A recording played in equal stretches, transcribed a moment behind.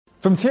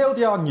From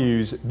TLDR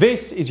News,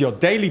 this is your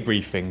daily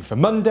briefing for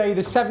Monday,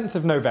 the 7th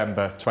of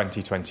November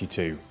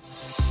 2022.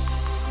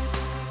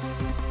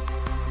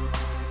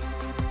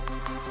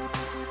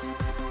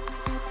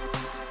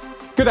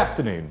 Good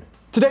afternoon.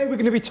 Today we're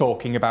going to be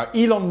talking about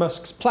Elon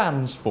Musk's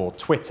plans for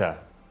Twitter.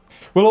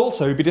 We'll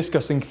also be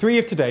discussing three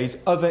of today's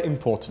other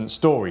important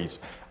stories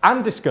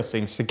and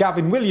discussing Sir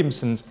Gavin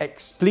Williamson's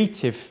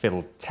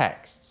expletive-filled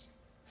texts.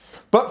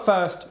 But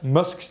first,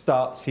 Musk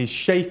starts his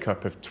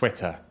shake-up of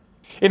Twitter.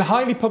 In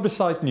highly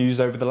publicised news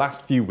over the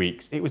last few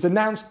weeks, it was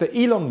announced that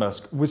Elon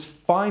Musk was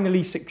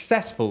finally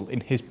successful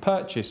in his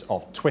purchase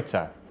of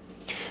Twitter.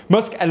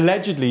 Musk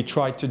allegedly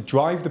tried to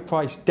drive the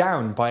price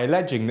down by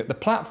alleging that the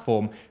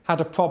platform had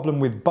a problem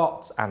with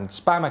bots and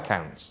spam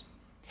accounts.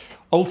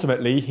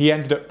 Ultimately, he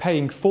ended up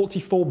paying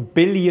 $44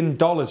 billion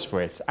for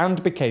it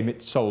and became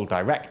its sole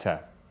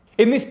director.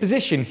 In this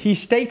position, he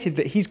stated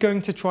that he's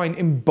going to try and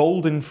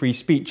embolden free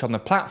speech on the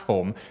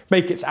platform,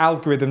 make its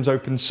algorithms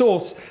open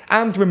source,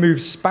 and remove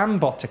spam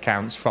bot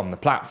accounts from the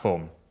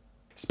platform.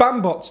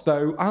 Spam bots,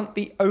 though, aren't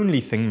the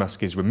only thing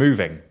Musk is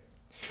removing.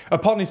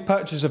 Upon his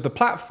purchase of the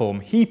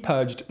platform, he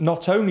purged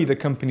not only the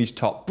company's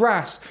top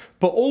brass,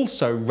 but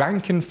also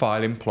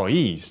rank-and-file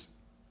employees.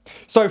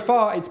 So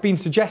far, it's been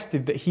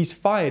suggested that he's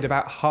fired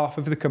about half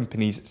of the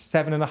company's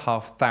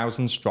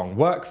 7,500 strong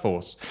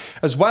workforce,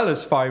 as well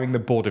as firing the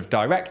board of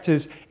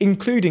directors,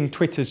 including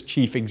Twitter's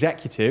chief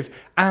executive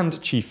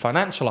and chief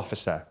financial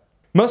officer.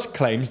 Musk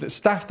claims that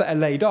staff that are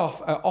laid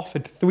off are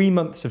offered 3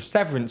 months of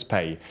severance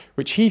pay,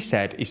 which he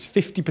said is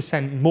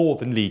 50% more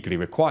than legally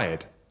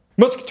required.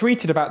 Musk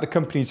tweeted about the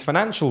company's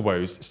financial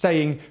woes,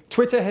 saying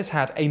Twitter has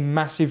had a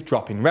massive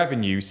drop in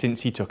revenue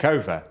since he took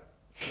over.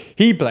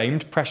 He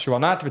blamed pressure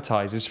on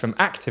advertisers from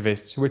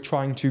activists who are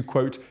trying to,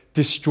 quote,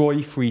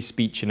 destroy free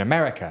speech in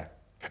America.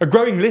 A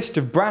growing list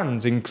of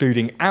brands,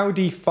 including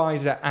Audi,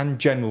 Pfizer and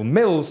General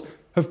Mills,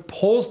 have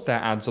paused their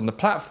ads on the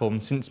platform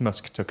since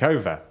Musk took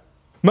over.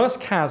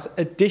 Musk has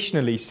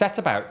additionally set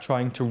about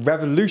trying to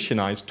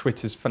revolutionise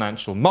Twitter's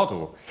financial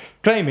model,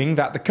 claiming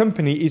that the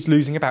company is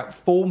losing about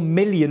 $4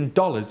 million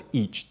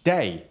each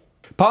day.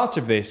 Part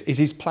of this is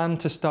his plan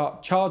to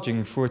start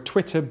charging for a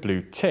Twitter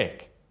blue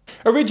tick.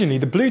 Originally,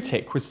 the blue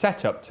tick was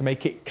set up to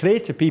make it clear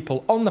to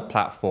people on the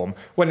platform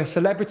when a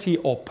celebrity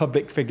or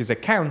public figure's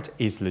account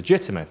is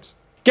legitimate.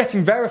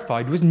 Getting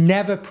verified was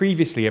never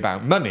previously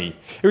about money.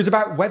 It was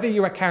about whether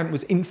your account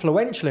was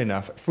influential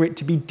enough for it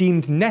to be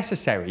deemed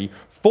necessary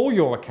for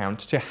your account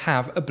to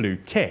have a blue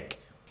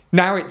tick.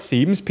 Now it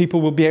seems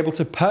people will be able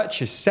to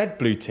purchase said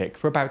blue tick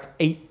for about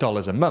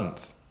 $8 a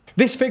month.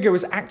 This figure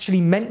was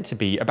actually meant to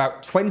be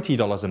about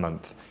 $20 a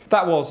month.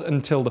 That was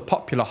until the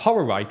popular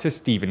horror writer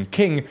Stephen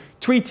King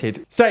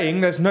tweeted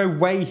saying there's no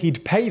way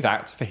he'd pay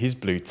that for his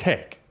blue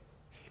tick.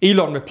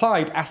 Elon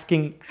replied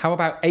asking, how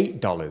about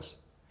 $8?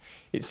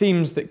 It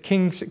seems that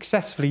King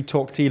successfully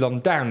talked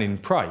Elon down in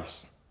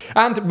price.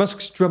 And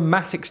Musk's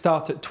dramatic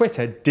start at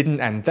Twitter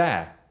didn't end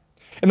there.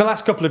 In the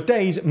last couple of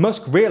days,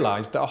 Musk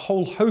realised that a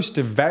whole host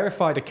of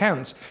verified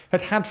accounts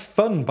had had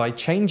fun by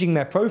changing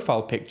their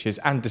profile pictures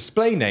and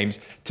display names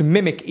to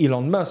mimic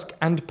Elon Musk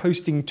and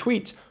posting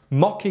tweets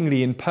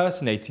mockingly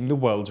impersonating the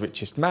world's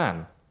richest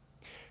man.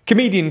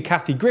 Comedian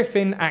Kathy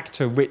Griffin,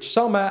 actor Rich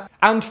Sommer,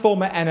 and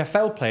former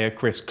NFL player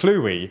Chris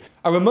Cluey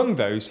are among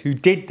those who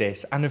did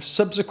this and have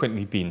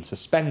subsequently been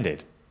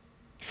suspended.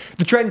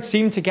 The trend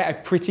seemed to get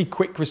a pretty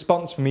quick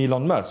response from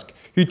Elon Musk,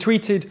 who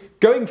tweeted,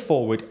 going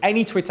forward,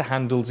 any Twitter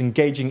handles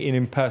engaging in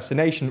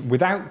impersonation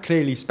without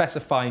clearly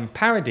specifying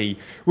parody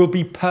will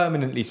be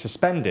permanently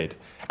suspended,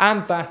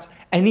 and that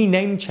any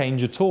name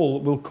change at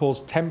all will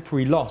cause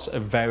temporary loss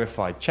of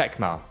verified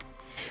checkmark.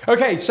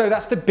 Okay, so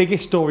that's the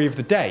biggest story of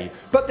the day,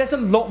 but there's a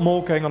lot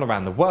more going on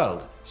around the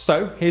world.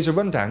 So here's a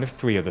rundown of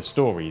three other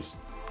stories.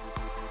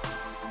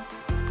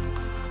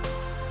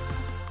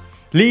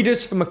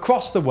 Leaders from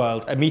across the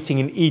world are meeting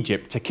in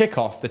Egypt to kick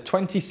off the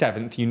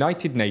 27th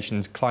United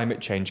Nations Climate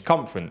Change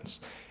Conference,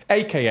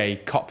 aka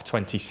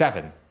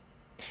COP27.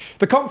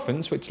 The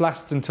conference, which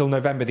lasts until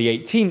November the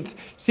 18th,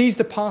 sees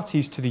the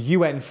parties to the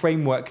UN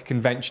Framework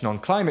Convention on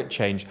Climate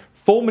Change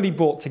formally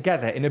brought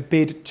together in a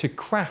bid to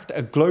craft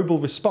a global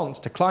response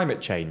to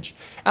climate change,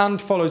 and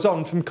follows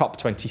on from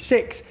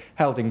COP26,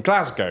 held in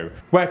Glasgow,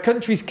 where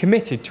countries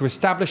committed to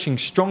establishing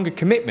stronger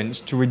commitments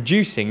to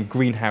reducing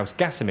greenhouse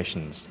gas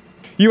emissions.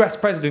 US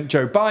President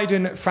Joe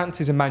Biden,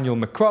 France's Emmanuel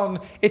Macron,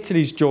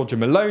 Italy's Giorgia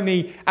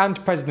Meloni,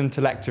 and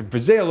President-elect of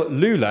Brazil,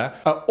 Lula,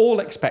 are all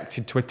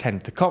expected to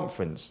attend the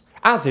conference,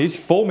 as is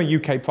former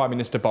UK Prime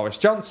Minister Boris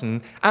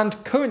Johnson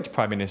and current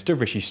Prime Minister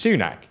Rishi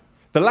Sunak,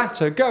 the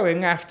latter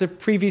going after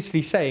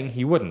previously saying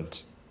he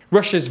wouldn't.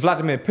 Russia's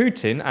Vladimir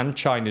Putin and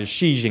China's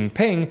Xi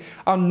Jinping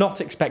are not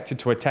expected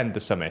to attend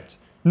the summit,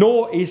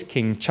 nor is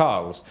King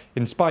Charles,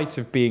 in spite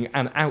of being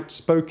an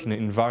outspoken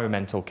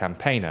environmental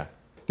campaigner.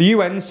 The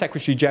UN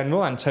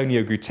Secretary-General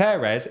Antonio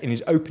Guterres, in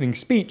his opening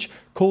speech,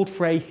 called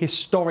for a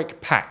historic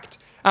pact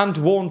and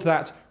warned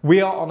that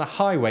we are on a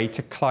highway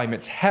to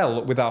climate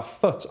hell with our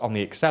foot on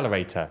the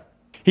accelerator.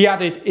 He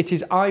added it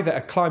is either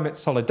a climate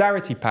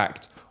solidarity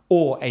pact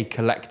or a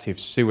collective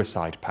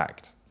suicide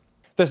pact.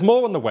 There's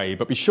more on the way,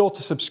 but be sure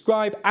to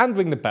subscribe and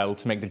ring the bell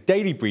to make the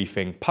daily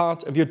briefing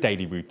part of your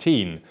daily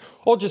routine,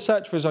 or just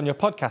search for us on your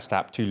podcast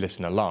app to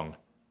listen along.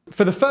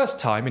 For the first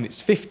time in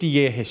its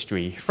 50-year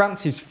history,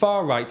 France's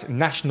far-right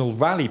National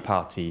Rally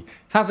Party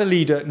has a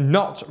leader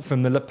not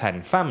from the Le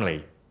Pen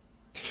family.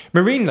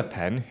 Marine Le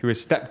Pen, who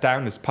has stepped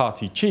down as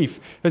party chief,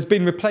 has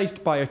been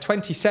replaced by a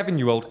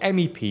 27-year-old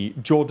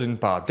MEP, Jordan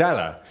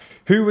Bardella,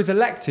 who was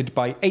elected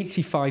by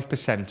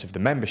 85% of the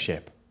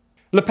membership.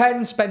 Le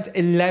Pen spent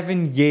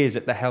 11 years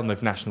at the helm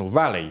of National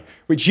Rally,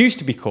 which used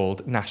to be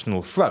called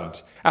National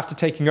Front, after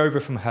taking over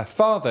from her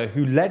father,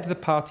 who led the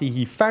party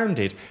he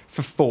founded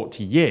for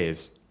 40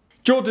 years.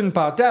 Jordan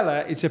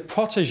Bardella is a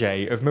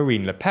protégé of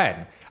Marine Le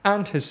Pen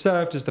and has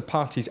served as the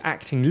party's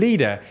acting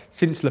leader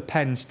since Le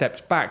Pen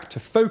stepped back to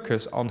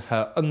focus on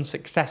her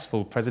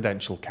unsuccessful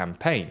presidential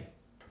campaign.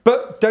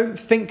 But don't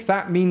think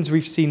that means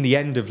we've seen the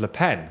end of Le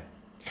Pen.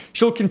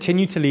 She'll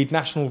continue to lead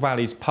National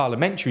Rally's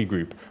parliamentary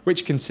group,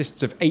 which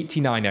consists of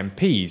 89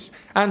 MPs,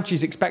 and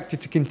she's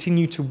expected to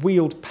continue to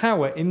wield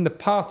power in the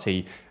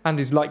party and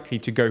is likely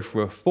to go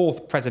for a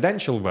fourth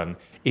presidential run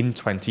in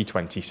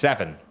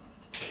 2027.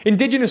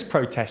 Indigenous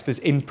protesters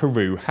in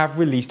Peru have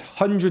released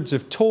hundreds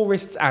of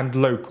tourists and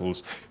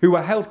locals who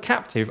were held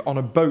captive on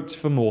a boat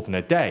for more than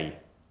a day.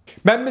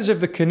 Members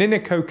of the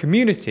Caninico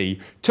community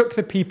took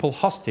the people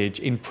hostage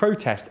in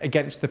protest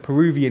against the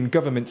Peruvian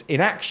government's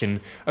inaction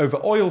over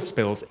oil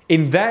spills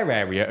in their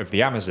area of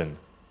the Amazon.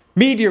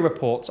 Media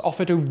reports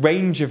offered a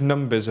range of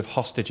numbers of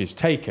hostages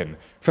taken,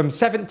 from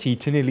 70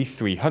 to nearly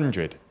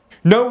 300.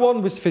 No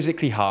one was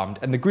physically harmed,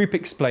 and the group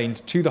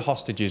explained to the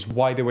hostages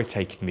why they were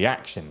taking the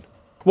action.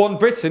 One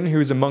Briton, who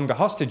was among the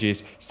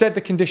hostages, said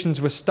the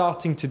conditions were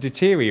starting to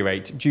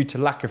deteriorate due to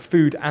lack of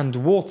food and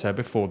water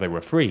before they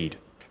were freed.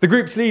 The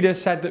group's leader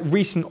said that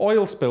recent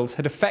oil spills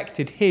had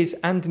affected his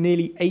and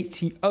nearly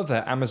 80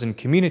 other Amazon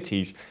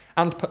communities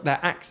and put their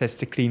access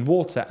to clean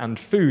water and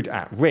food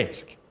at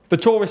risk. The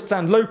tourists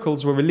and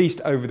locals were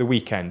released over the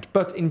weekend,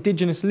 but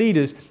indigenous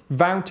leaders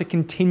vowed to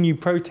continue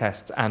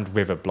protests and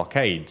river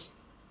blockades.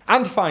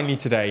 And finally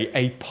today,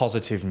 a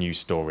positive news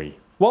story.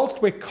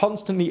 Whilst we're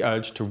constantly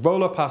urged to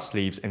roll up our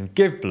sleeves and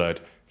give blood,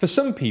 for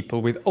some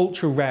people with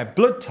ultra-rare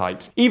blood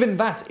types, even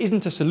that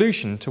isn't a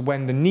solution to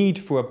when the need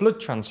for a blood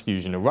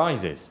transfusion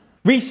arises.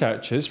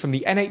 Researchers from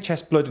the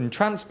NHS Blood and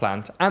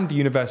Transplant and the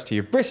University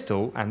of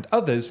Bristol and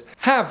others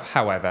have,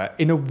 however,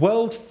 in a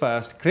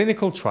world-first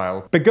clinical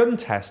trial, begun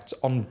tests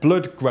on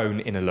blood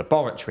grown in a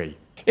laboratory.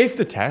 If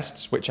the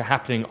tests, which are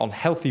happening on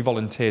healthy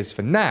volunteers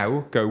for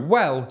now, go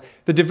well,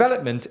 the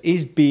development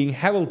is being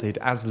heralded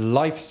as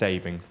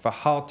life-saving for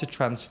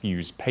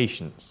hard-to-transfuse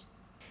patients.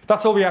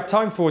 That's all we have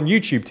time for on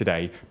YouTube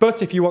today,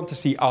 but if you want to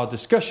see our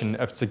discussion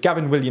of Sir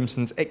Gavin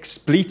Williamson's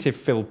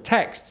expletive-filled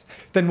texts,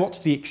 then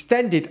watch the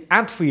extended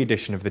ad-free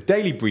edition of the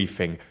Daily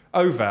Briefing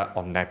over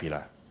on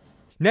Nebula.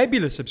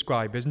 Nebula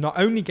subscribers not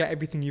only get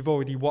everything you've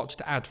already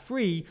watched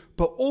ad-free,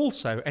 but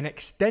also an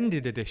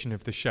extended edition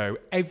of the show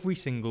every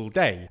single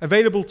day,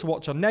 available to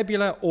watch on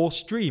Nebula or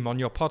stream on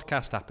your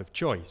podcast app of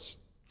choice.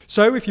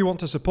 So if you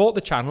want to support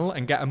the channel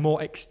and get a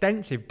more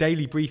extensive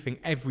daily briefing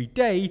every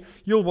day,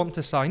 you'll want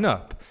to sign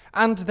up.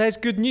 And there's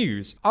good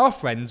news. Our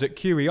friends at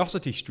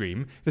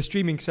CuriosityStream, the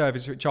streaming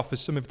service which offers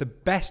some of the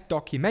best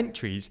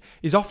documentaries,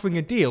 is offering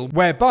a deal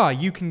whereby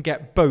you can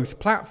get both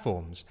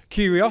platforms,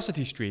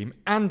 CuriosityStream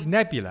and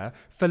Nebula,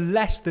 for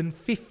less than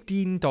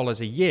 $15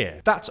 a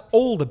year. That's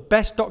all the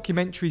best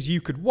documentaries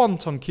you could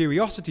want on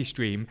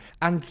CuriosityStream,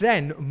 and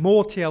then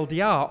more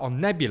TLDR on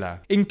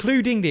Nebula,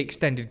 including the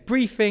extended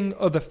briefing,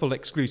 other full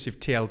exclusive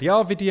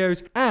TLDR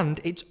videos,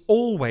 and it's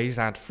always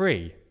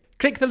ad-free.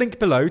 Click the link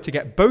below to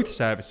get both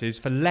services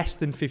for less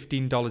than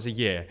 $15 a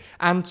year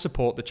and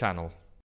support the channel.